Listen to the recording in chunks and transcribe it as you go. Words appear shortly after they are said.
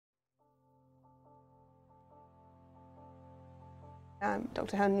I'm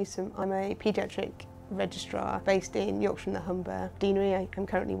Dr Helen Newsom. I'm a paediatric registrar based in Yorkshire and the Humber Deanery. I'm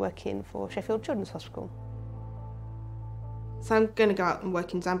currently working for Sheffield Children's Hospital. So I'm going to go out and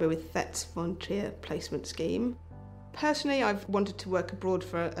work in Zambia with THET's volunteer placement scheme. Personally, I've wanted to work abroad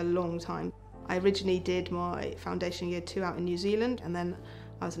for a long time. I originally did my foundation year 2 out in New Zealand, and then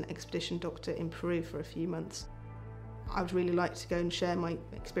I was an expedition doctor in Peru for a few months. I would really like to go and share my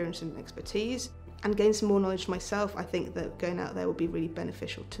experience and expertise and gain some more knowledge myself. I think that going out there will be really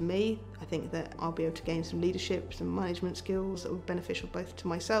beneficial to me. I think that I'll be able to gain some leadership, some management skills that will be beneficial both to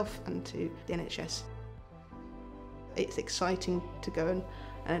myself and to the NHS. It's exciting to go on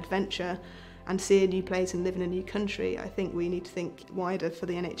an adventure and see a new place and live in a new country. I think we need to think wider for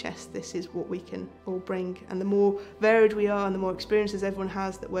the NHS. This is what we can all bring, and the more varied we are and the more experiences everyone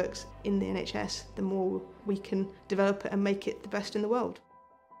has that works in the NHS, the more we can develop it and make it the best in the world.